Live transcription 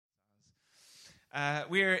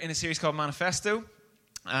We're in a series called Manifesto,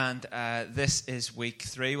 and this is week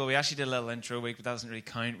 3. Well, we actually did a little intro week, but that doesn't really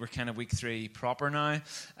count. We're kind of week 3 proper now.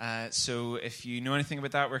 So if you know anything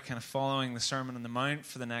about that, we're kind of following the Sermon on the Mount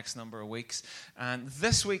for the next number of weeks. And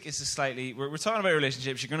this week is a slightly, we're talking about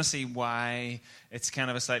relationships. You're going to see why it's kind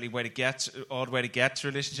of a slightly odd way to get to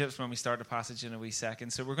relationships when we start the passage in a wee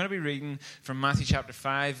second. So we're going to be reading from Matthew chapter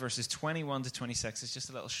 5, verses 21 to 26. It's just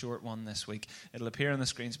a little short one this week. It'll appear on the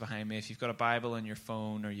screens behind me. If you've got a Bible on your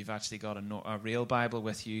phone, or you've actually got a real Bible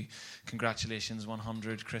with you, congratulations,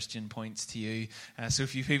 100 Christian points to you. So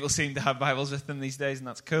few people seem to have Bibles with them these days, and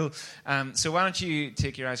that's cool. So why don't you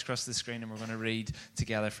take your eyes across the screen, and we're going to read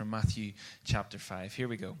together from Matthew chapter 5. Here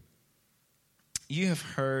we go. You have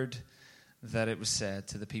heard that it was said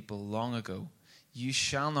to the people long ago, "You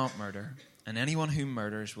shall not murder, and anyone who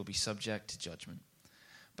murders will be subject to judgment.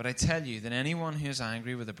 But I tell you that anyone who is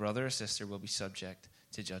angry with a brother or sister will be subject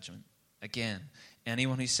to judgment. Again,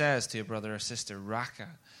 anyone who says to a brother or sister,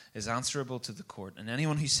 'Raca,' is answerable to the court, and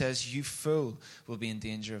anyone who says, 'You fool,' will be in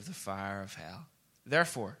danger of the fire of hell.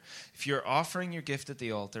 Therefore, if you're offering your gift at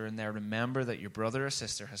the altar and there remember that your brother or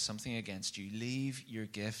sister has something against you, leave your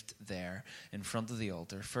gift there in front of the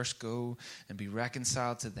altar. First go and be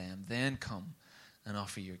reconciled to them, then come and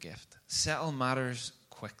offer your gift. Settle matters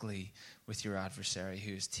quickly with your adversary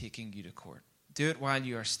who is taking you to court. Do it while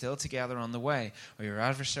you are still together on the way, or your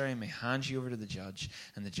adversary may hand you over to the judge,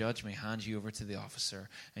 and the judge may hand you over to the officer,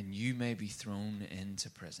 and you may be thrown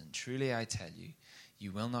into prison. Truly I tell you,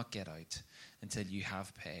 you will not get out until you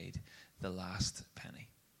have paid the last penny."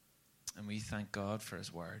 And we thank God for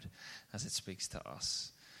his word as it speaks to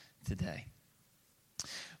us today.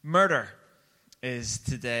 Murder is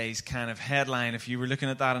today's kind of headline. If you were looking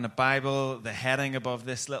at that in the Bible, the heading above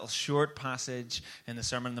this little short passage in the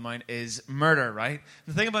Sermon on the Mount is murder, right?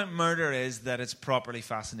 The thing about murder is that it's properly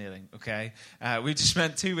fascinating, okay? We just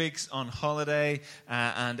spent 2 weeks on holiday,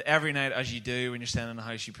 and every night, as you do when you're staying in the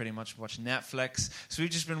house, you pretty much watch Netflix. So we've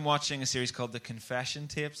just been watching a series called The Confession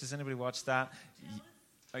Tapes. Has anybody watched that?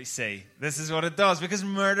 I see. This is what it does, because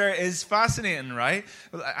murder is fascinating, right?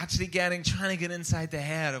 Well, actually trying to get inside the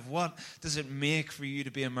head of what does it make for you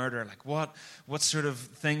to be a murderer? Like what sort of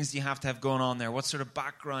things do you have to have going on there? What sort of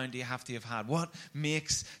background do you have to have had? What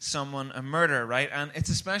makes someone a murderer, right? And it's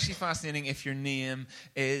especially fascinating if your name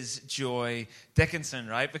is Joy Dickinson,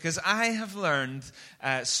 right? Because I have learned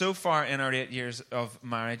so far in our 8 years of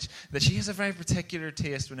marriage that she has a very particular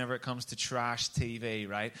taste whenever it comes to trash TV,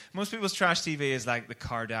 right? Most people's trash TV is like the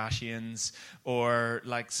Kardashians or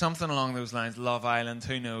like something along those lines, Love Island,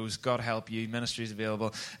 who knows, God help you, ministry's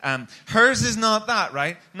available. Hers is not that,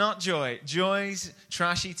 right? Not Joy. Joy's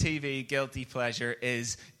trashy TV guilty pleasure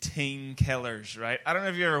is teen killers, right? I don't know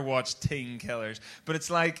if you ever watched Teen Killers, but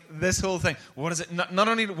it's like this whole thing. What is it? Not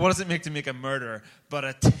only what does it make to make a murderer, but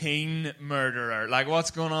a teen murderer. Like,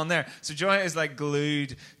 what's going on there? So Joy is like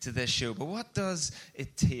glued to this show. But what does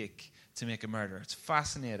it take to make a murderer? It's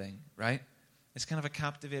fascinating, right? It's kind of a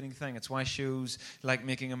captivating thing. It's why shows like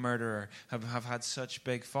Making a Murderer have had such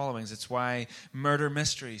big followings. It's why murder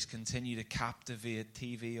mysteries continue to captivate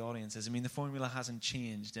TV audiences. I mean, the formula hasn't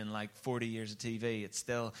changed in like 40 years of TV. It's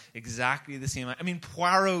still exactly the same. I mean,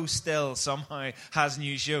 Poirot still somehow has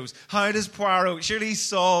new shows. How does Poirot? Surely he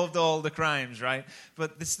solved all the crimes, right?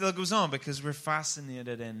 But it still goes on because we're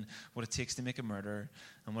fascinated in what it takes to make a murderer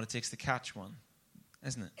and what it takes to catch one,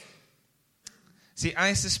 isn't it? See,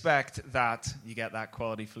 I suspect that, you get that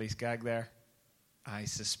quality police gag there? I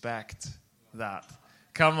suspect that.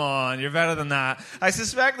 Come on, you're better than that. I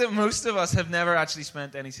suspect that most of us have never actually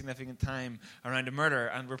spent any significant time around a murder,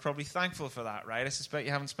 and we're probably thankful for that, right? I suspect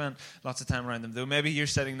you haven't spent lots of time around them, though maybe you're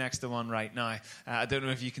sitting next to one right now. I don't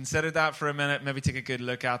know if you considered that for a minute. Maybe take a good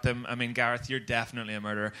look at them. I mean, Gareth, you're definitely a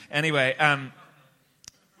murderer. Anyway,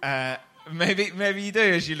 Maybe you do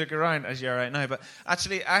as you look around, as you are right now. But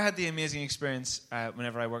actually, I had the amazing experience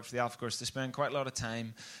whenever I worked for the Alpha Course to spend quite a lot of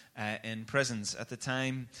time in prisons. At the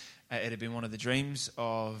time, it had been one of the dreams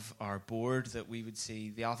of our board that we would see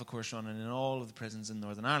the Alpha Course running in all of the prisons in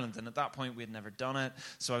Northern Ireland. And at that point, we had never done it.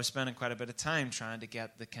 So I was spending quite a bit of time trying to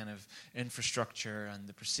get the kind of infrastructure and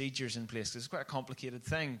the procedures in place. 'Cause it's quite a complicated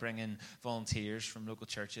thing, bringing volunteers from local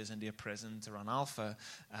churches into a prison to run Alpha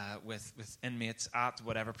with inmates at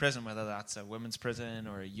whatever prison, whether that's a women's prison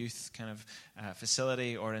or a youth kind of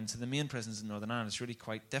facility or into the main prisons in Northern Ireland. It's really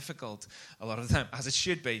quite difficult a lot of the time, as it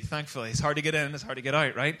should be, thankfully. It's hard to get in, it's hard to get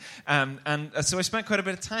out, right? So I spent quite a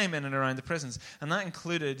bit of time in and around the prisons, and that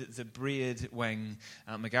included the Braid wing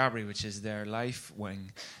at Maghaberry, which is their life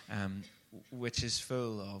wing, which is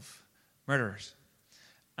full of murderers.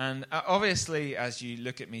 And obviously, as you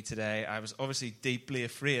look at me today, I was obviously deeply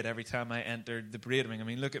afraid every time I entered the parade wing. I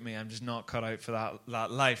mean, look at me. I'm just not cut out for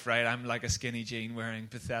that life, right? I'm like a skinny jean wearing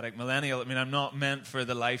pathetic millennial. I mean, I'm not meant for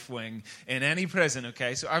the life wing in any prison,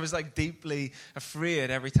 okay? So I was like deeply afraid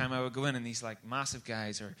every time I would go in, and these like massive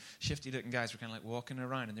guys or shifty-looking guys were kind of like walking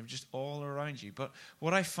around, and they were just all around you. But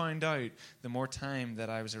what I found out the more time that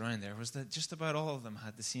I was around there was that just about all of them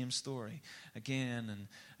had the same story again and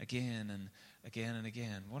again and again and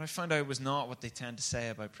again. What I found out was not what they tend to say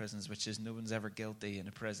about prisons, which is no one's ever guilty in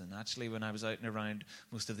a prison. Actually, when I was out and around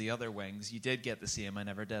most of the other wings, you did get the same, I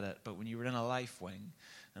never did it. But when you were in a life wing,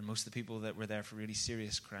 and most of the people that were there for really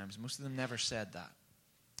serious crimes, most of them never said that.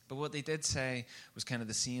 But what they did say was kind of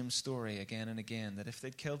the same story again and again, that if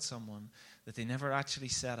they'd killed someone, that they never actually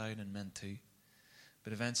set out and meant to,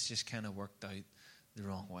 but events just kind of worked out the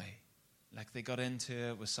wrong way. Like they got into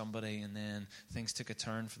it with somebody and then things took a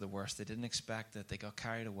turn for the worse. They didn't expect it. They got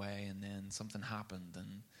carried away and then something happened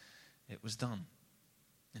and it was done.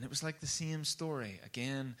 And it was like the same story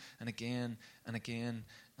again and again and again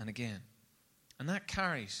and again. And that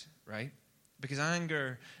carries, right? Because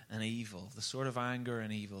anger and evil, the sort of anger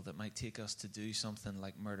and evil that might take us to do something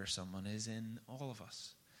like murder someone, is in all of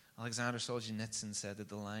us. Alexander Solzhenitsyn said that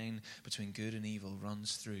the line between good and evil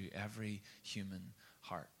runs through every human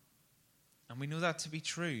heart. And we know that to be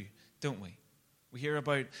true, don't we? We hear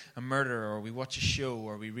about a murder, or we watch a show,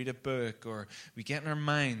 or we read a book, or we get in our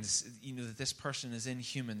minds, that this person is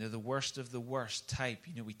inhuman. They're the worst of the worst type.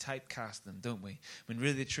 We typecast them, don't we? When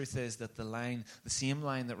really the truth is that the same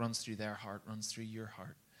line that runs through their heart runs through your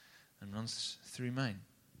heart and runs through mine.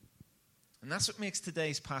 And that's what makes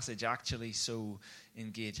today's passage actually so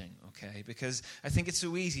engaging, okay? Because I think it's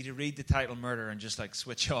so easy to read the title murder and just like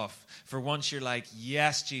switch off. For once you're like,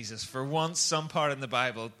 yes, Jesus, for once some part in the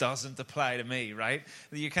Bible doesn't apply to me, right?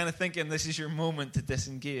 You're kind of thinking this is your moment to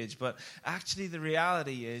disengage. But actually the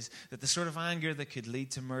reality is that the sort of anger that could lead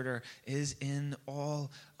to murder is in all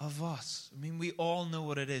of us. I mean, we all know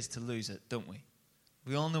what it is to lose it, don't we?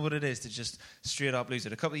 We all know what it is to just straight up lose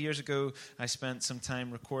it. A couple of years ago, I spent some time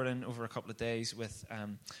recording over a couple of days with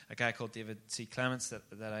a guy called David C. Clements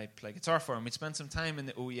that I play guitar for. And we'd spent some time in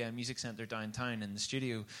the OEM Music Centre downtown in the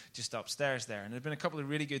studio just upstairs there. And it had been a couple of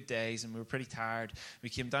really good days and we were pretty tired. We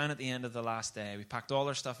came down at the end of the last day. We packed all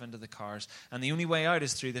our stuff into the cars. And the only way out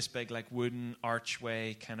is through this big like wooden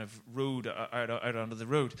archway kind of road out onto the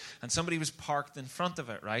road. And somebody was parked in front of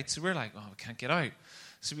it, right? So we're like, oh, we can't get out.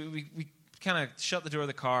 So we kind of shut the door of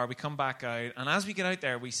the car, we come back out, and as we get out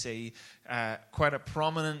there, we see quite a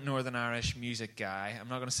prominent Northern Irish music guy. I'm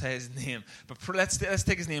not going to say his name, but let's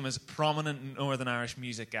take his name as prominent Northern Irish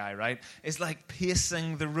music guy, right? Is like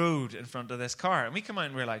pacing the road in front of this car. And we come out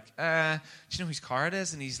and we're like, do you know whose car it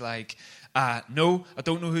is? And he's like, no, I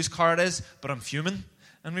don't know whose car it is, but I'm fuming.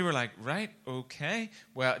 And we were like, right, okay.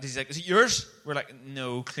 Well, he's like, is it yours? We're like,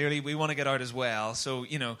 no, clearly we want to get out as well. So,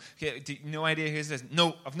 no idea who it is?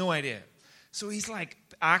 No, I've no idea. So he's like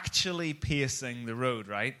actually pacing the road,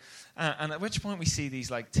 right? And at which point we see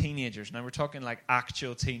these like teenagers. Now we're talking like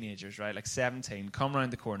actual teenagers, right? Like 17, come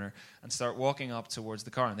around the corner and start walking up towards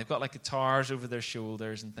the car. And they've got like guitars over their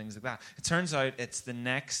shoulders and things like that. It turns out it's the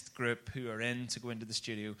next group who are in to go into the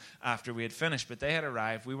studio after we had finished. But they had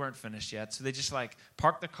arrived. We weren't finished yet. So they just like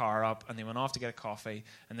parked the car up and they went off to get a coffee.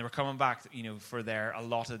 And they were coming back, for their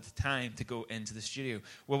allotted time to go into the studio.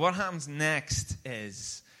 Well, what happens next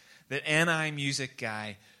is that NI music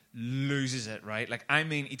guy loses it, right? Like, I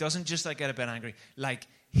mean, he doesn't just like get a bit angry. Like,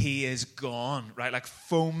 he is gone, right? Like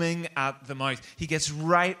foaming at the mouth. He gets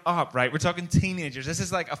right up, right? We're talking teenagers. This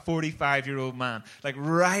is like a 45-year-old man, like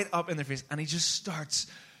right up in their face. And he just starts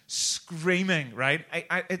screaming, right?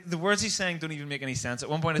 The words he's saying don't even make any sense. At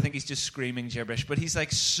one point, I think he's just screaming gibberish. But he's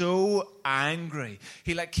like so angry.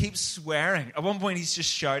 He like keeps swearing. At one point, he's just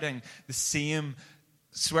shouting the same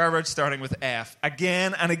swear word starting with F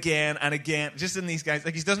again and again and again, just in these guys.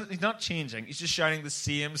 Like he's not changing. He's just shouting the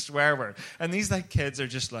same swear word. And these like kids are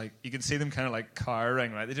just like, you can see them kind of like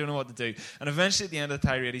cowering, right? They don't know what to do. And eventually at the end of the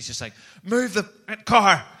tirade, he's just like, move the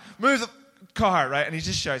car, right? And he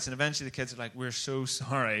just shouts. And eventually the kids are like, we're so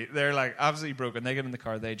sorry. They're like absolutely broken. They get in the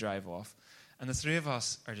car, they drive off. And the three of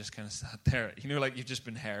us are just kind of sat there. Like you've just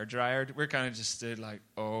been hair dryered. We're kind of just stood like,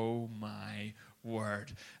 oh my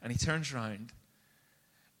word. And he turns around.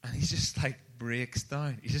 And he just like breaks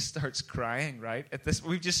down. He just starts crying, right?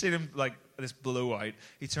 We've just seen him like this blowout.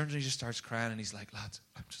 He turns and he just starts crying, and he's like, "Lads,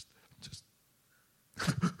 I'm just."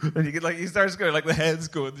 And he starts going like the head's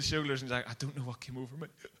going, the shoulders, and he's like, "I don't know what came over me."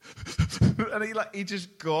 And he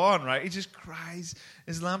just gone, right? He just cries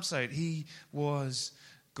his lamps out. He was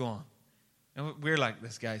gone. And we're like,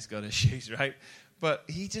 this guy's got issues, right? But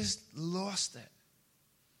he just lost it.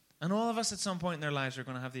 And all of us at some point in their lives are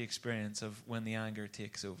going to have the experience of when the anger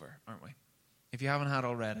takes over, aren't we? If you haven't had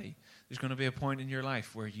already, there's going to be a point in your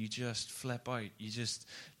life where you just flip out. You just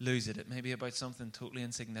lose it. It may be about something totally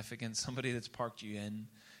insignificant, somebody that's parked you in.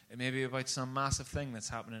 It may be about some massive thing that's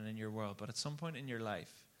happening in your world. But at some point in your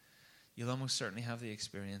life, you'll almost certainly have the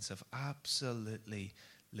experience of absolutely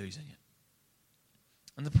losing it.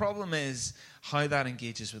 And the problem is how that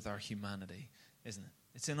engages with our humanity, isn't it?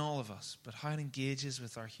 It's in all of us, but how it engages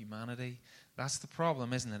with our humanity, that's the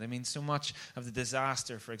problem, isn't it? I mean, so much of the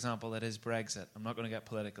disaster, for example, that is Brexit, I'm not going to get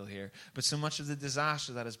political here, but so much of the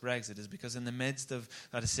disaster that is Brexit is because in the midst of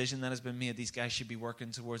a decision that has been made, these guys should be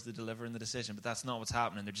working towards the delivering the decision, but that's not what's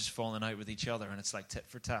happening. They're just falling out with each other, and it's like tit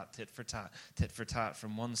for tat, tit for tat, tit for tat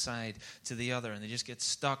from one side to the other, and they just get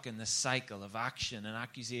stuck in this cycle of action and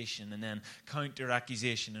accusation and then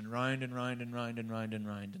counter-accusation and round and round and round and round and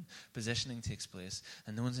round, and positioning takes place,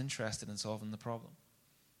 and no one's interested in solving the problem.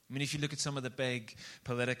 I mean, if you look at some of the big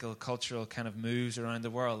political, cultural kind of moves around the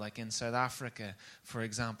world, like in South Africa, for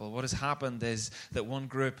example, what has happened is that one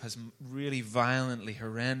group has really violently,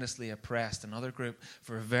 horrendously oppressed another group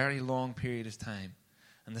for a very long period of time.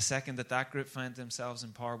 And the second that group find themselves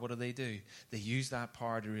in power, what do? They use that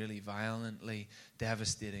power to really violently,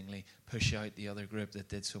 devastatingly push out the other group that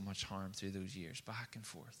did so much harm through those years. Back and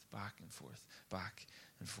forth, back and forth, back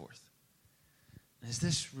and forth. Is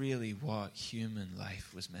this really what human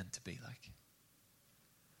life was meant to be like?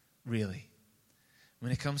 Really?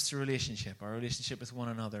 When it comes to relationship, our relationship with one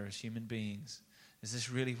another as human beings, is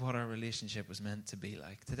this really what our relationship was meant to be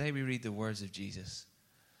like? Today we read the words of Jesus.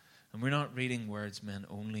 And we're not reading words meant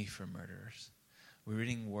only for murderers. We're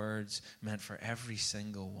reading words meant for every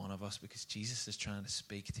single one of us because Jesus is trying to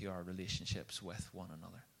speak to our relationships with one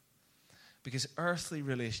another. Because earthly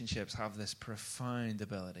relationships have this profound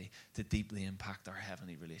ability to deeply impact our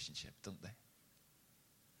heavenly relationship, don't they?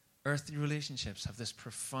 Earthly relationships have this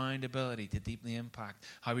profound ability to deeply impact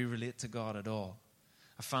how we relate to God at all.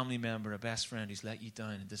 A family member, a best friend who's let you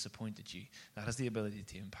down and disappointed you, that has the ability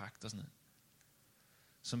to impact, doesn't it?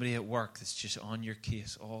 Somebody at work that's just on your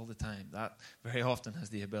case all the time, that very often has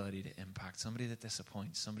the ability to impact. Somebody that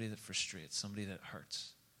disappoints, somebody that frustrates, somebody that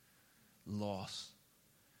hurts. Loss.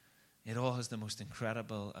 It all has the most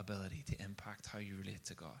incredible ability to impact how you relate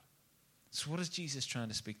to God. So what is Jesus trying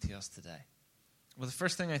to speak to us today? Well, the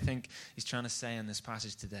first thing I think he's trying to say in this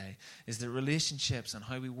passage today is that relationships and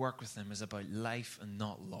how we work with them is about life and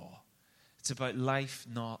not law. It's about life,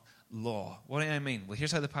 not law. What do I mean? Well,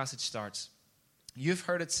 here's how the passage starts. You've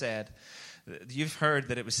heard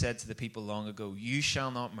that it was said to the people long ago, you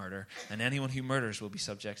shall not murder, and anyone who murders will be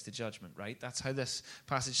subject to judgment, right? That's how this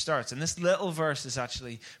passage starts. And this little verse is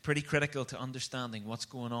actually pretty critical to understanding what's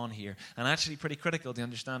going on here, and actually pretty critical to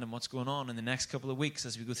understanding what's going on in the next couple of weeks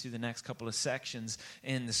as we go through the next couple of sections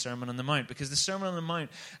in the Sermon on the Mount. Because the Sermon on the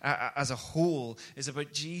Mount as a whole is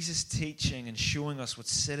about Jesus teaching and showing us what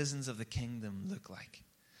citizens of the kingdom look like.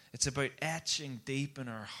 It's about etching deep in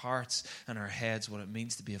our hearts and our heads what it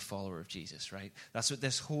means to be a follower of Jesus, right? That's what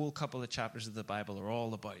this whole couple of chapters of the Bible are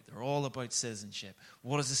all about. They're all about citizenship.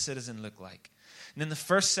 What does a citizen look like? And in the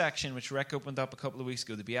first section, which Rick opened up a couple of weeks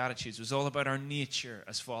ago, the Beatitudes, was all about our nature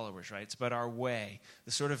as followers, right? It's about our way,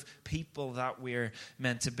 the sort of people that we're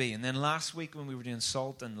meant to be. And then last week when we were doing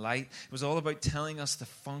Salt and Light, it was all about telling us the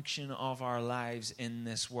function of our lives in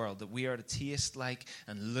this world, that we are to taste like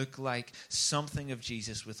and look like something of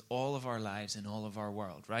Jesus with all of our lives in all of our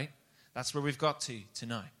world, right? That's where we've got to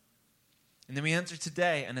now. And then we enter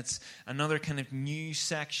today, and it's another kind of new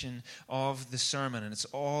section of the sermon, and it's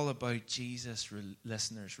all about Jesus'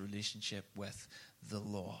 listeners' relationship with the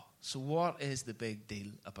law. So what is the big deal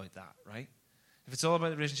about that, right? If it's all about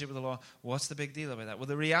the relationship with the law, what's the big deal about that? Well,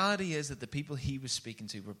 the reality is that the people he was speaking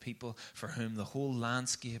to were people for whom the whole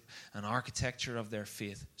landscape and architecture of their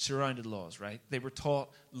faith surrounded laws, right? They were taught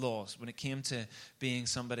laws. When it came to being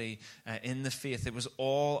somebody in the faith, it was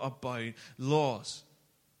all about laws.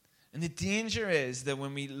 And the danger is that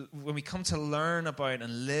when we come to learn about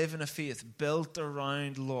and live in a faith built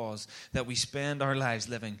around laws, that we spend our lives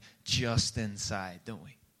living just inside, don't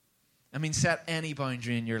we? I mean, set any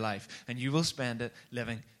boundary in your life, and you will spend it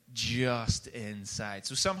living just inside.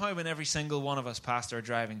 So somehow when every single one of us passed our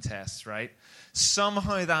driving tests, right?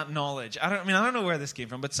 Somehow that knowledge, I don't know where this came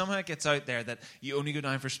from, but somehow it gets out there that you only go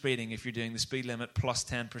down for speeding if you're doing the speed limit plus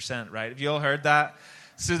 10%, right? Have you all heard that?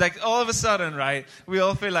 So like all of a sudden, right, we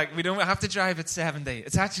all feel like we don't have to drive at 70.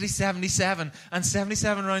 It's actually 77, and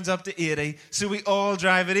 77 rounds up to 80, so we all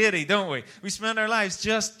drive at 80, don't we? We spend our lives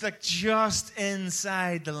just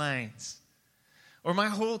inside the lines. Or my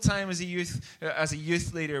whole time as a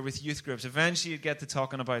youth leader with youth groups, eventually you'd get to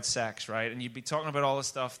talking about sex, right? And you'd be talking about all the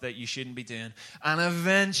stuff that you shouldn't be doing. And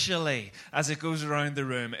eventually, as it goes around the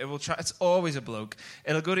room, it's always a bloke.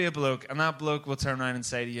 It'll go to a bloke, and that bloke will turn around and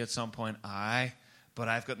say to you at some point, aye, but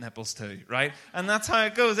I've got nipples too, right? And that's how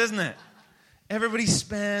it goes, isn't it? Everybody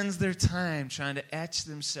spends their time trying to etch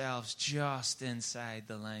themselves just inside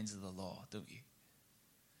the lines of the law, don't you?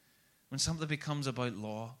 When something becomes about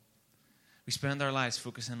law, we spend our lives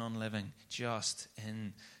focusing on living just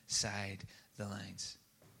inside the lines.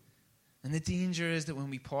 And the danger is that when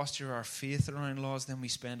we posture our faith around laws, then we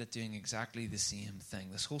spend it doing exactly the same thing.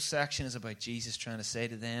 This whole section is about Jesus trying to say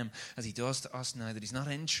to them, as he does to us now, that he's not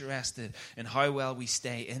interested in how well we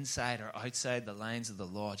stay inside or outside the lines of the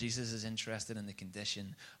law. Jesus is interested in the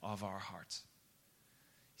condition of our hearts.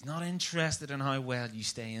 He's not interested in how well you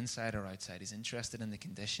stay inside or outside. He's interested in the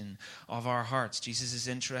condition of our hearts. Jesus is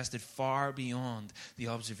interested far beyond the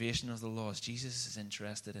observation of the laws. Jesus is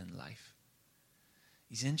interested in life.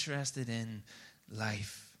 He's interested in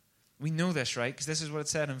life. We know this, right? Because this is what it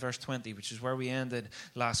said in verse 20, which is where we ended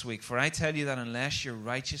last week. For I tell you that unless your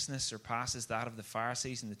righteousness surpasses that of the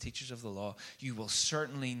Pharisees and the teachers of the law, you will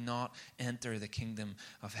certainly not enter the kingdom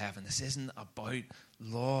of heaven. This isn't about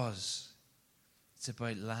laws. It's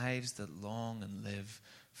about lives that long and live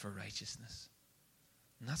for righteousness.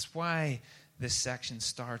 And that's why this section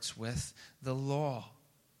starts with the law.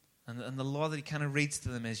 And the law that he kind of reads to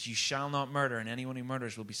them is, you shall not murder, and anyone who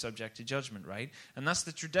murders will be subject to judgment, right? And that's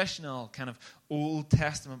the traditional kind of Old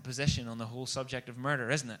Testament position on the whole subject of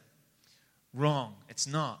murder, isn't it? Wrong. It's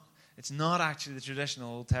not. It's not actually the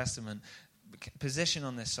traditional Old Testament position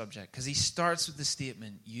on this subject, because he starts with the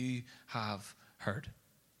statement, you have heard.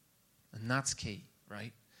 And that's key.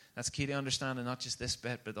 Right? That's key to understanding not just this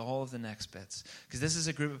bit, but all of the next bits. Because this is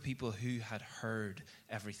a group of people who had heard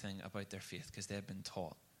everything about their faith because they had been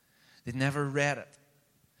taught. They'd never read it.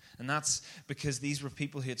 And that's because these were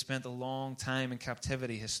people who had spent a long time in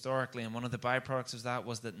captivity historically, and one of the byproducts of that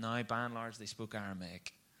was that now, by and large, they spoke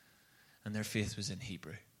Aramaic, and their faith was in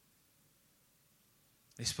Hebrew.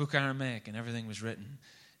 They spoke Aramaic, and everything was written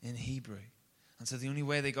in Hebrew. And so the only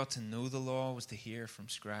way they got to know the law was to hear from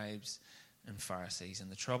scribes and Pharisees.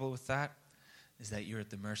 And the trouble with that is that you're at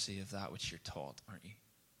the mercy of that which you're taught, aren't you?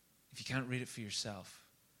 If you can't read it for yourself,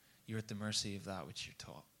 you're at the mercy of that which you're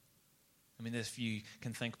taught. I mean, if you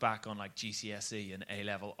can think back on like GCSE and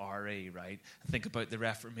A-level RE, right? And think about the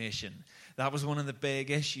Reformation. That was one of the big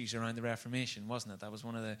issues around the Reformation, wasn't it? That was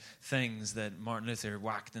one of the things that Martin Luther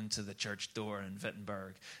whacked into the church door in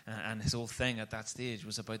Wittenberg. And his whole thing at that stage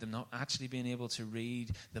was about them not actually being able to read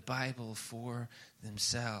the Bible for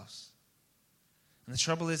themselves. And the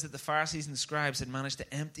trouble is that the Pharisees and the scribes had managed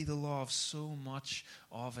to empty the law of so much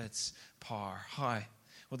of its power. How?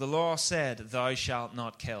 Well, the law said, thou shalt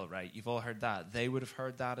not kill, right? You've all heard that. They would have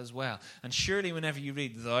heard that as well. And surely whenever you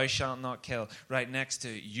read, thou shalt not kill, right next to,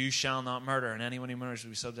 you shall not murder, and anyone who murders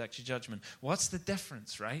will be subject to judgment. What's the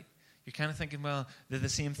difference, right? You're kind of thinking, well, they're the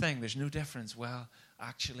same thing. There's no difference. Well,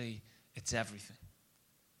 actually, it's everything.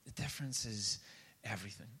 The difference is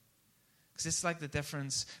everything. Because it's like the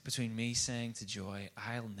difference between me saying to Joy,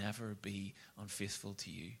 I'll never be unfaithful to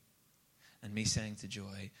you, and me saying to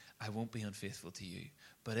Joy, I won't be unfaithful to you.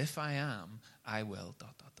 But if I am, I will, ...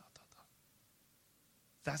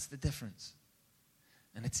 That's the difference.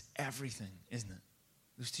 And it's everything, isn't it?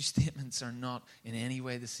 Those two statements are not in any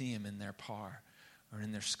way the same in their power or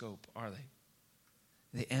in their scope, are they?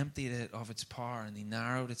 They emptied it of its power and they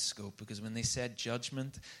narrowed its scope, because when they said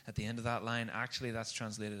judgment at the end of that line, actually that's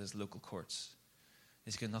translated as local courts.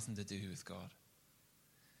 It's got nothing to do with God.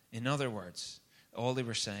 In other words, all they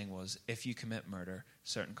were saying was, if you commit murder,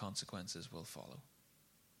 certain consequences will follow.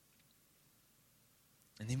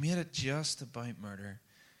 And they made it just about murder,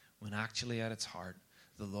 when actually at its heart,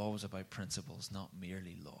 the law was about principles, not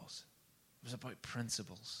merely laws. It was about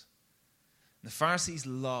principles. And the Pharisees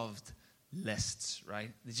loved lists, right?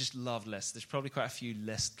 They just love lists. There's probably quite a few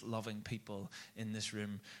list-loving people in this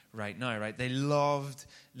room right now, right? They loved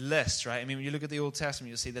lists, right? I mean, when you look at the Old Testament,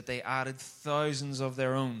 you'll see that they added thousands of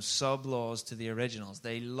their own sub-laws to the originals.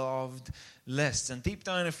 They loved lists. And deep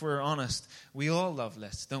down, if we're honest, we all love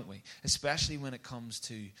lists, don't we? Especially when it comes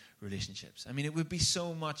to relationships. I mean, it would be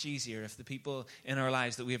so much easier if the people in our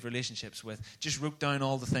lives that we have relationships with just wrote down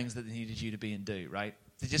all the things that they needed you to be and do, right?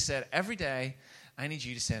 They just said, every day, I need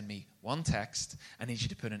you to send me one text. I need you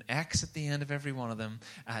to put an X at the end of every one of them.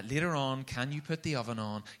 Later on, can you put the oven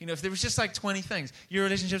on? You know, if there was just like 20 things, your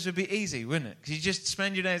relationships would be easy, wouldn't it? Because you just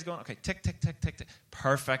spend your days going, okay, tick, tick, tick, tick, tick.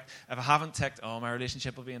 Perfect. If I haven't ticked, my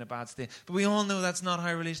relationship will be in a bad state. But we all know that's not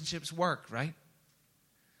how relationships work, right?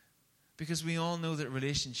 Because we all know that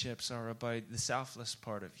relationships are about the selfless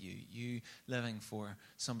part of you. You living for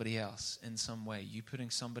somebody else in some way. You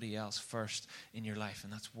putting somebody else first in your life.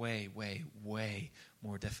 And that's way, way, way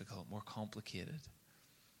more difficult, more complicated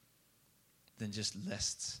than just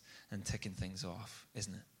lists and ticking things off,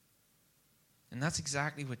 isn't it? And that's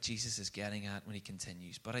exactly what Jesus is getting at when he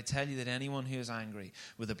continues. But I tell you that anyone who is angry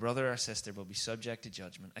with a brother or sister will be subject to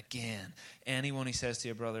judgment. Again, anyone who says to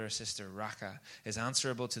a brother or sister, Raka, is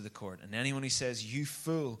answerable to the court. And anyone who says, you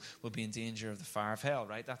fool, will be in danger of the fire of hell,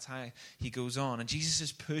 right? That's how he goes on. And Jesus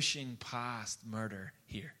is pushing past murder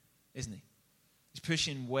here, isn't he? He's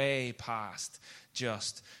pushing way past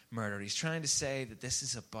just murder. He's trying to say that this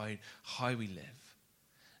is about how we live.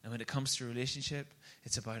 And when it comes to relationship,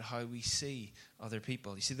 it's about how we see other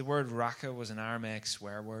people. You see, the word raka was an Aramaic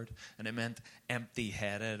swear word, and it meant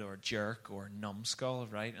empty-headed or jerk or numbskull,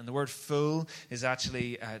 right? And the word fool is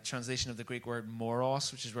actually a translation of the Greek word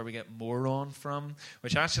moros, which is where we get moron from,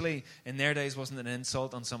 which actually, in their days, wasn't an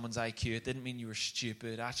insult on someone's IQ. It didn't mean you were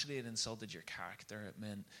stupid. Actually, it insulted your character. It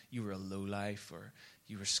meant you were a lowlife, or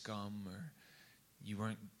you were scum, or you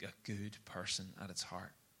weren't a good person at its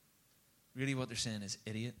heart. Really what they're saying is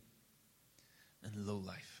idiot and low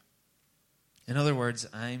life. In other words,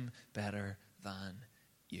 I'm better than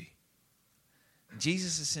you. And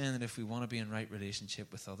Jesus is saying that if we want to be in right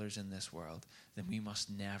relationship with others in this world, then we must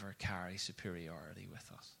never carry superiority with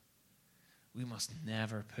us. We must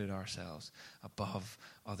never put ourselves above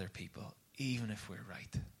other people, even if we're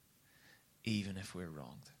right, even if we're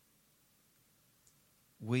wronged.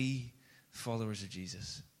 We, followers of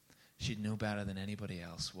Jesus, should know better than anybody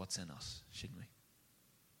else what's in us, shouldn't we?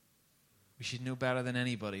 We should know better than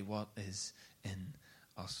anybody what is in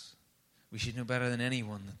us. We should know better than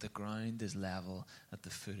anyone that the ground is level at the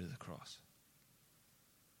foot of the cross.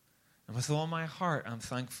 And with all my heart, I'm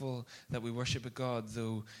thankful that we worship a God,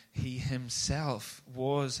 though he himself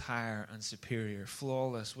was higher and superior,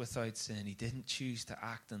 flawless, without sin. He didn't choose to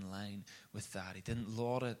act in line with that. He didn't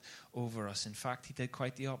lord it over us. In fact, he did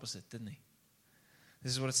quite the opposite, didn't he?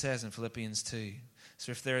 This is what it says in Philippians 2.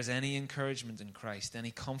 So if there is any encouragement in Christ, any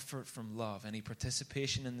comfort from love, any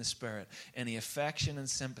participation in the Spirit, any affection and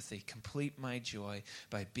sympathy, complete my joy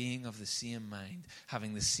by being of the same mind,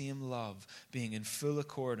 having the same love, being in full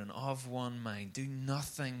accord and of one mind. Do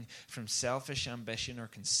nothing from selfish ambition or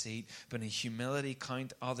conceit, but in humility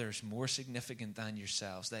count others more significant than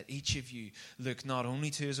yourselves. Let each of you look not only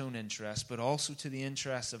to his own interest, but also to the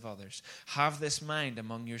interests of others. Have this mind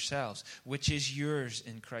among yourselves, which is yours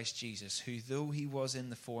in Christ Jesus, who though he was in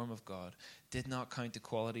the form of God, did not count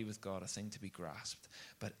equality with God a thing to be grasped,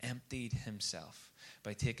 but emptied himself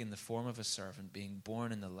by taking the form of a servant, being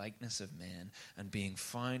born in the likeness of men, and being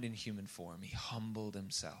found in human form. He humbled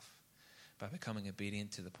himself by becoming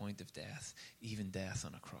obedient to the point of death, even death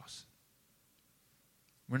on a cross.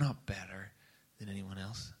 We're not better than anyone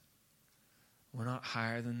else. We're not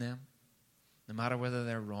higher than them. No matter whether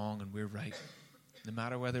they're wrong and we're right, no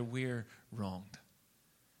matter whether we're wronged,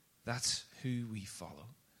 that's who we follow.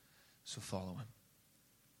 So follow him.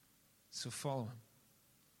 So follow him.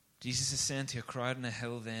 Jesus is saying to a crowd on a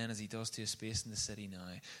hill then, as he does to a space in the city now,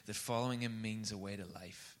 that following him means a way to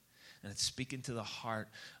life. And it's speaking to the heart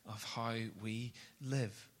of how we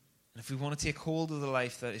live. And if we want to take hold of the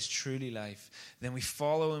life that is truly life, then we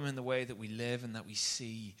follow him in the way that we live and that we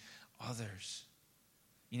see others.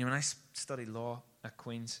 You know, when I studied law at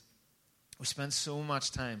Queen's, we spend so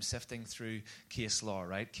much time sifting through case law,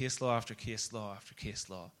 right? Case law after case law after case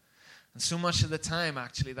law. And so much of the time,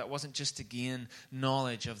 actually, that wasn't just to gain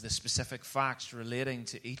knowledge of the specific facts relating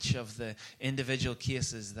to each of the individual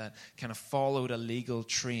cases that kind of followed a legal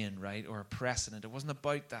train, right, or a precedent. It wasn't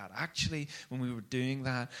about that. Actually, when we were doing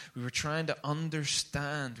that, we were trying to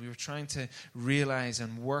understand, we were trying to realize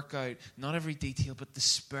and work out not every detail, but the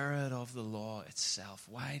spirit of the law itself.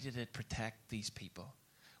 Why did it protect these people?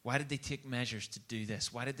 Why did they take measures to do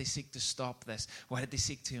this? Why did they seek to stop this? Why did they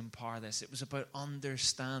seek to empower this? It was about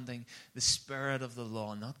understanding the spirit of the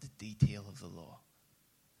law, not the detail of the law.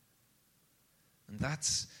 And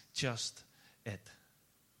that's just it.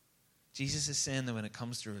 Jesus is saying that when it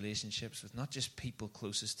comes to relationships with not just people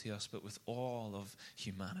closest to us, but with all of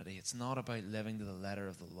humanity, it's not about living to the letter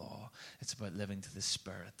of the law. It's about living to the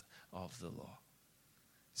spirit of the law.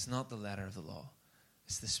 It's not the letter of the law.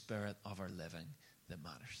 It's the spirit of our living that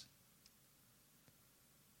matters.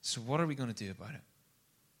 So what are we going to do about it?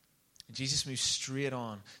 And Jesus moves straight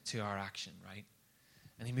on to our action, right?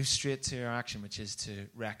 And he moves straight to our action, which is to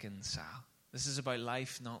reconcile. This is about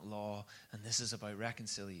life, not law, and this is about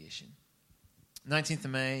reconciliation. 19th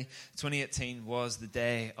of May, 2018 was the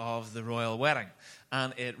day of the royal wedding.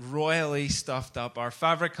 and it royally stuffed up our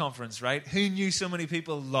fabric conference, right? Who knew so many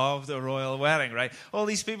people loved a royal wedding, right? All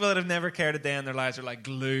these people that have never cared a day in their lives are like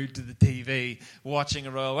glued to the TV watching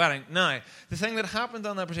a royal wedding. Now, the thing that happened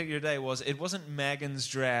on that particular day was it wasn't Meghan's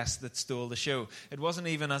dress that stole the show. It wasn't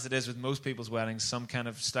even, as it is with most people's weddings, some kind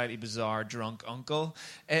of slightly bizarre drunk uncle.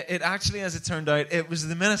 It actually, as it turned out, it was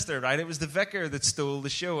the minister, right? It was the vicar that stole the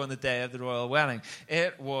show on the day of the royal wedding.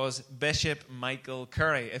 It was Bishop Michael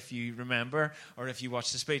Curry, if you remember, or if you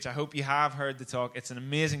watched the speech. I hope you have heard the talk. It's an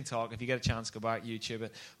amazing talk. If you get a chance, go back, YouTube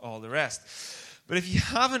it, all the rest. But if you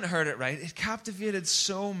haven't heard it right, it captivated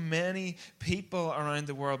so many people around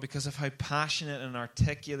the world because of how passionate and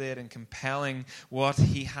articulate and compelling what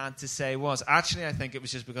he had to say was. Actually, I think it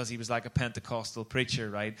was just because he was like a Pentecostal preacher,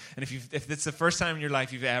 right? And if it's the first time in your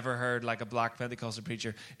life you've ever heard like a black Pentecostal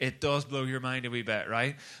preacher, it does blow your mind a wee bit,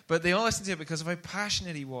 right? But they all listened to it because of how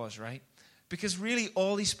passionate he was, right? Because really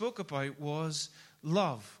all he spoke about was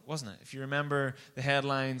love, wasn't it? If you remember the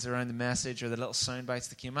headlines around the message or the little sound bites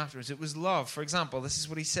that came afterwards, it was love. For example, this is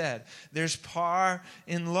what he said. There's power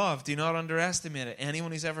in love. Do not underestimate it.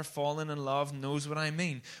 Anyone who's ever fallen in love knows what I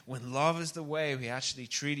mean. When love is the way we actually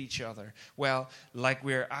treat each other, well, like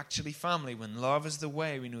we're actually family. When love is the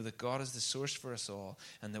way, we know that God is the source for us all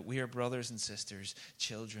and that we are brothers and sisters,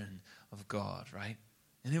 children of God, right?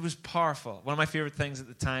 And it was powerful. One of my favorite things at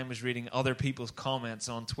the time was reading other people's comments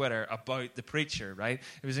on Twitter about the preacher, right?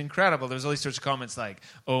 It was incredible. There was all these sorts of comments like,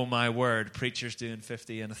 oh my word, preacher's doing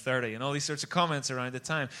 50 and a 30, and all these sorts of comments around the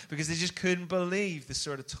time because they just couldn't believe the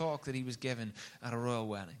sort of talk that he was giving at a royal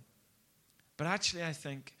wedding. But actually, I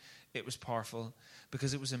think it was powerful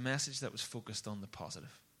because it was a message that was focused on the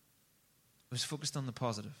positive. It was focused on the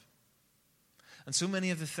positive. And so many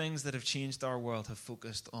of the things that have changed our world have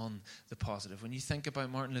focused on the positive. When you think about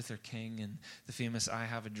Martin Luther King and the famous I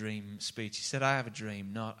Have a Dream speech, he said, I have a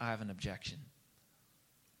dream, not I have an objection.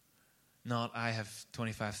 Not I have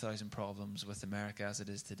 25,000 problems with America as it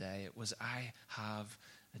is today. It was I have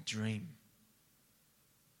a dream.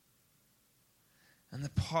 And the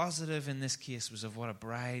positive in this case was of what a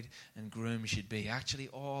bride and groom should be. Actually,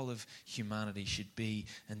 all of humanity should be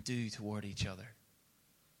and do toward each other.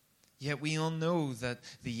 Yet we all know that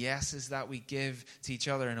the yeses that we give to each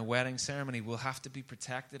other in a wedding ceremony will have to be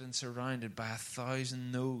protected and surrounded by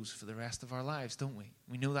 1,000 no's for the rest of our lives, don't we?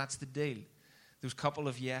 We know that's the deal. Those couple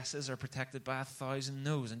of yeses are protected by 1,000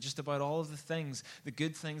 no's. And just about all of the things, the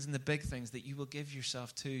good things and the big things that you will give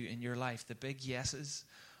yourself to in your life, the big yeses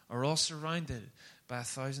are all surrounded by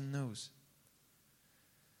 1,000 no's.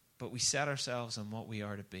 But we set ourselves on what we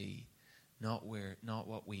are to be, not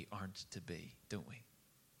what we aren't to be, don't we?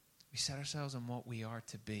 We set ourselves on what we are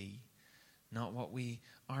to be, not what we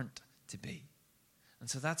aren't to be. And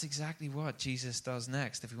so that's exactly what Jesus does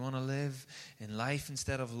next. If we want to live in life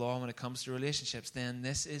instead of law when it comes to relationships, then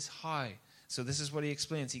this is how. So this is what he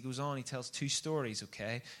explains. He goes on, he tells two stories,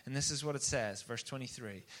 okay? And this is what it says, verse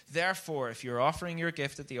 23. Therefore, if you're offering your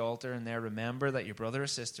gift at the altar and there remember that your brother or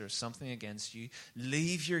sister has something against you,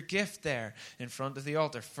 leave your gift there in front of the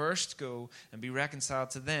altar. First go and be reconciled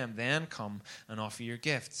to them, then come and offer your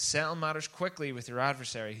gift. Settle matters quickly with your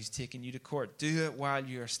adversary who's taken you to court. Do it while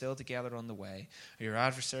you are still together on the way, or your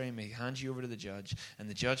adversary may hand you over to the judge, and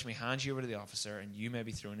the judge may hand you over to the officer, and you may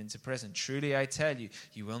be thrown into prison. Truly, I tell you,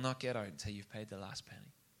 you will not get out until you've paid the last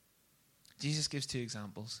penny. Jesus gives two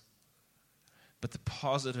examples, but the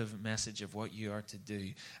positive message of what you are to do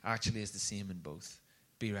actually is the same in both.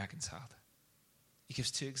 Be reconciled. He gives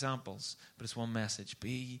two examples, but it's one message.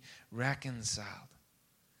 Be reconciled.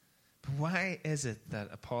 But why is it that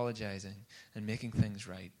apologizing and making things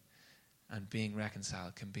right and being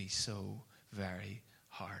reconciled can be so very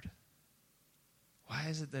hard? Why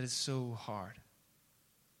is it that it's so hard?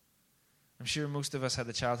 I'm sure most of us had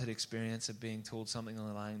the childhood experience of being told something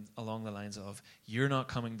along the lines of, you're not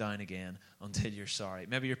coming down again until you're sorry.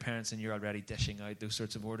 Maybe your parents and you're already dishing out those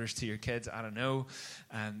sorts of orders to your kids. I don't know.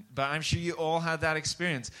 But I'm sure you all had that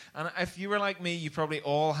experience. And if you were like me, you probably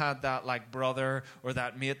all had that like brother or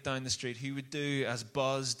that mate down the street who would do as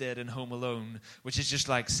Buzz did in Home Alone, which is just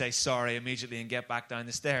like say sorry immediately and get back down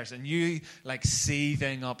the stairs. And you like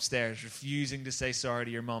seething upstairs, refusing to say sorry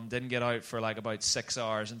to your mum, didn't get out for like about 6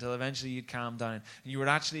 hours until eventually you'd calm down and you were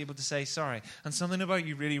actually able to say sorry. And something about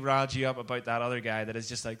you really riled you up about that other guy that is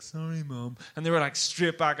just like, sorry mum. And they were like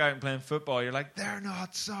straight back out and playing football. You're like, they're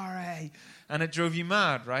not sorry. And it drove you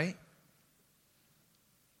mad, right?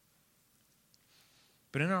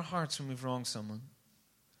 But in our hearts when we've wronged someone,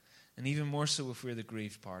 and even more so if we're the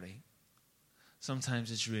grieved party, sometimes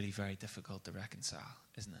it's really very difficult to reconcile,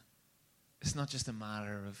 isn't it? It's not just a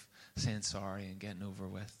matter of saying sorry and getting over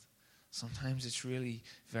with. Sometimes it's really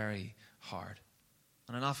very hard.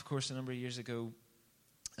 On an Alpha course a number of years ago,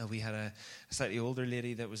 we had a slightly older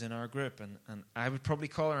lady that was in our group, and I would probably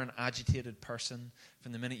call her an agitated person.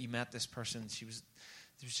 From the minute you met this person, there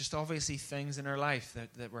was just obviously things in her life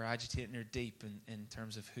that were agitating her deep in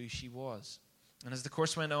terms of who she was. And as the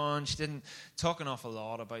course went on, she didn't talk an awful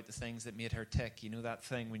lot about the things that made her tick. You know that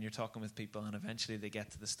thing when you're talking with people and eventually they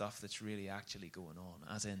get to the stuff that's really actually going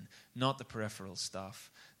on, as in not the peripheral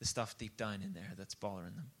stuff, the stuff deep down in there that's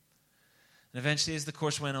bothering them. And eventually, as the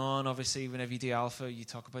course went on, obviously, whenever you do Alpha, you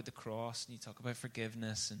talk about the cross, and you talk about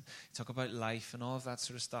forgiveness, and you talk about life, and all of that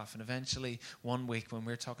sort of stuff. And eventually, one week, when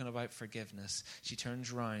we're talking about forgiveness, she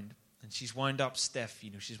turns around, and she's wound up stiff.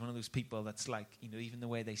 You know, she's one of those people that's like, you know, even the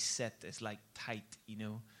way they sit is like tight, you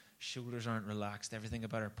know. Shoulders aren't relaxed. Everything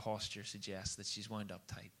about her posture suggests that she's wound up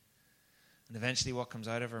tight. And eventually, what comes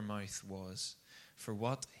out of her mouth was, "For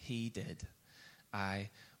what he did, I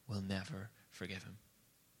will never forgive him."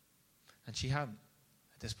 And she hadn't.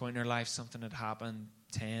 At this point in her life, something had happened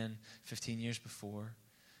 10, 15 years before,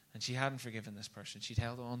 and she hadn't forgiven this person. She'd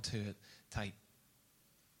held on to it tight.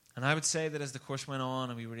 And I would say that as the course went on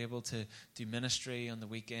and we were able to do ministry on the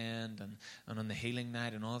weekend and on the healing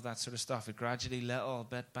night and all of that sort of stuff, it gradually, little,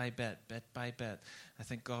 bit by bit, I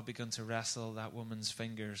think God began to wrestle that woman's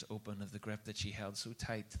fingers open of the grip that she held so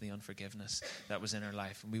tight to the unforgiveness that was in her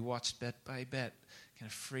life. And we watched bit by bit kind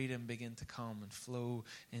of freedom begin to come and flow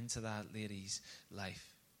into that lady's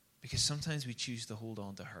life. Because sometimes we choose to hold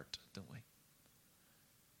on to hurt, don't we?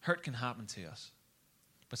 Hurt can happen to us,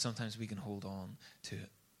 but sometimes we can hold on to it.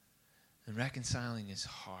 And reconciling is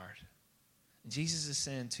hard. And Jesus is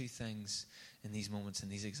saying two things in these moments, in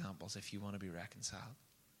these examples, if you want to be reconciled.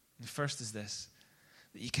 And the first is this,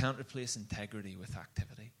 that you can't replace integrity with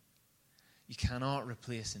activity. You cannot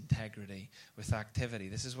replace integrity with activity.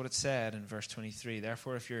 This is what it said in verse 23.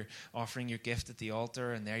 Therefore, if you're offering your gift at the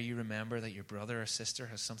altar and there you remember that your brother or sister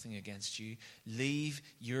has something against you, leave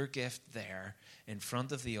your gift there in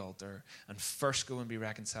front of the altar and first go and be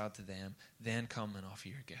reconciled to them, then come and offer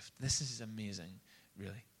your gift. This is amazing,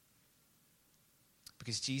 really.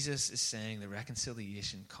 Because Jesus is saying that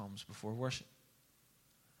reconciliation comes before worship.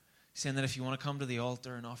 He's saying that if you want to come to the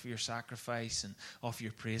altar and offer your sacrifice and offer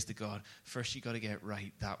your praise to God, first you've got to get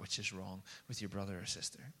right that which is wrong with your brother or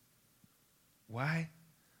sister. Why?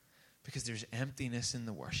 Because there's emptiness in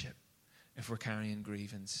the worship if we're carrying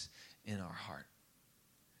grievance in our heart.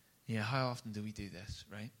 Yeah, how often do we do this,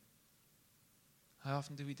 right? How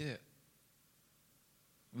often do we do it?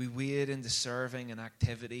 We wade into serving and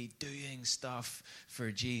activity, doing stuff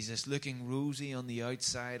for Jesus, looking rosy on the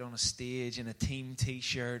outside on a stage in a team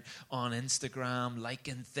t-shirt, on Instagram,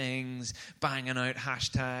 liking things, banging out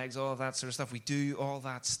hashtags, all of that sort of stuff. We do all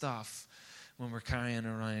that stuff when we're carrying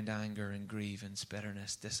around anger and grievance,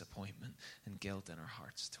 bitterness, disappointment, and guilt in our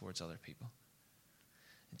hearts towards other people.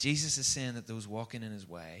 And Jesus is saying that those walking in his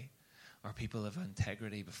way are people of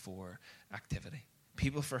integrity before activity.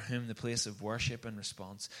 People for whom the place of worship and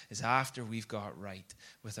response is after we've got right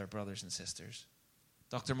with our brothers and sisters.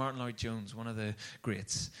 Dr. Martin Lloyd-Jones, one of the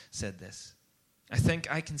greats, said this. I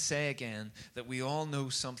think I can say again that we all know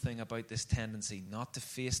something about this tendency not to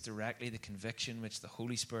face directly the conviction which the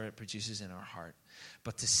Holy Spirit produces in our heart,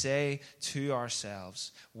 but to say to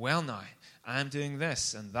ourselves, well now, I'm doing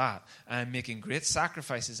this and that. I'm making great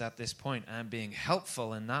sacrifices at this point. I'm being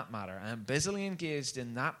helpful in that matter. I'm busily engaged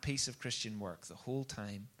in that piece of Christian work the whole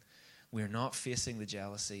time. We're not facing the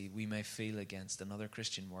jealousy we may feel against another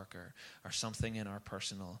Christian worker or something in our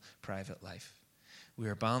personal, private life. We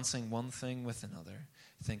are balancing one thing with another,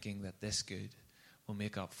 thinking that this good will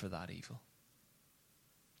make up for that evil.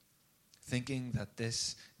 Thinking that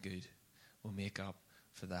this good will make up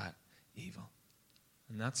for that evil.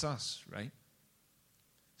 And that's us, right?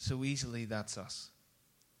 So easily that's us.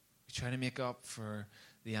 We try to make up for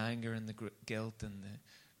the anger and the guilt and the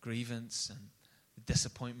grievance and the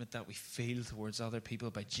disappointment that we feel towards other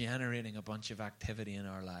people by generating a bunch of activity in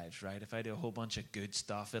our lives, right? If I do a whole bunch of good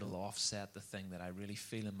stuff, it'll offset the thing that I really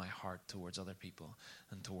feel in my heart towards other people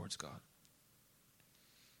and towards God.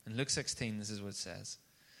 In Luke 16, this is what it says.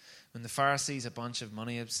 When the Pharisees, a bunch of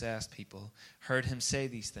money-obsessed people, heard him say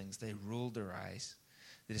these things, they rolled their eyes.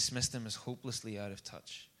 They dismissed him as hopelessly out of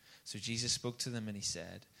touch. So Jesus spoke to them and he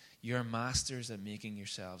said, you are masters at making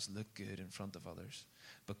yourselves look good in front of others,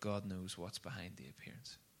 but God knows what's behind the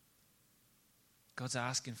appearance. God's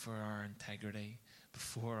asking for our integrity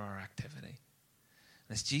before our activity.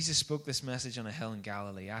 And as Jesus spoke this message on a hill in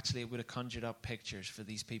Galilee, actually it would have conjured up pictures for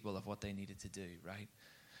these people of what they needed to do, right?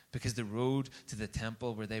 Because the road to the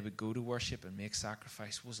temple where they would go to worship and make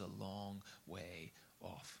sacrifice was a long way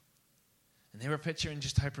off. And they were picturing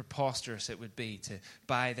just how preposterous it would be to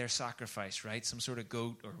buy their sacrifice, right? Some sort of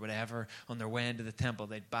goat or whatever on their way into the temple.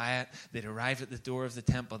 They'd buy it. They'd arrive at the door of the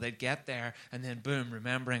temple. They'd get there and then boom,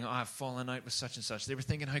 remembering, I've fallen out with such and such. They were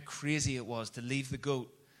thinking how crazy it was to leave the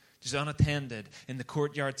goat just unattended in the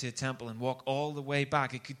courtyard to a temple and walk all the way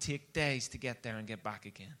back. It could take days to get there and get back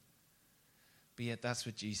again. But yet that's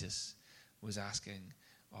what Jesus was asking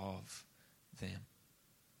of them.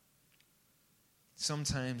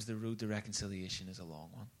 Sometimes the road to reconciliation is a long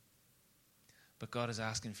one. But God is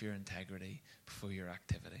asking for your integrity before your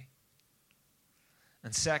activity.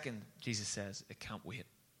 And second, Jesus says it can't wait.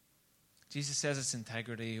 Jesus says it's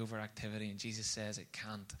integrity over activity, and Jesus says it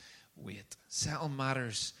can't wait. Settle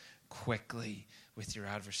matters quickly with your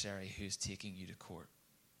adversary who's taking you to court.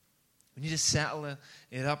 We need to settle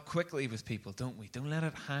it up quickly with people, don't we? Don't let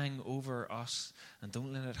it hang over us, and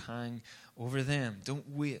don't let it hang over them. Don't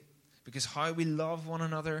wait. Because how we love one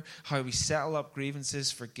another, how we settle up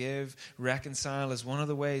grievances, forgive, reconcile is one of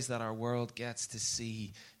the ways that our world gets to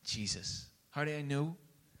see Jesus. How do I know?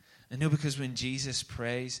 I know because when Jesus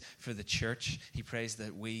prays for the church, he prays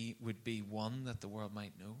that we would be one that the world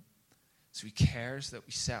might know. So he cares that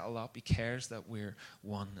we settle up. He cares that we're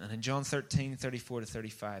one. And in John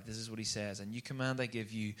 13:34-35, this is what he says. A new command I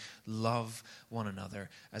give you, love one another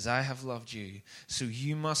as I have loved you. So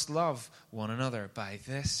you must love one another. By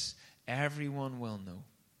this, everyone will know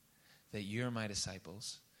that you are my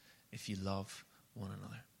disciples if you love one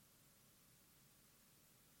another.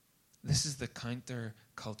 This is the counter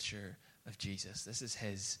culture of Jesus. This is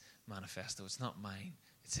his manifesto. It's not mine.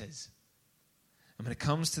 It's his. And when it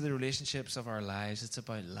comes to the relationships of our lives, it's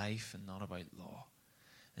about life and not about law.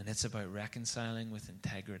 And it's about reconciling with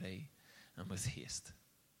integrity and with haste.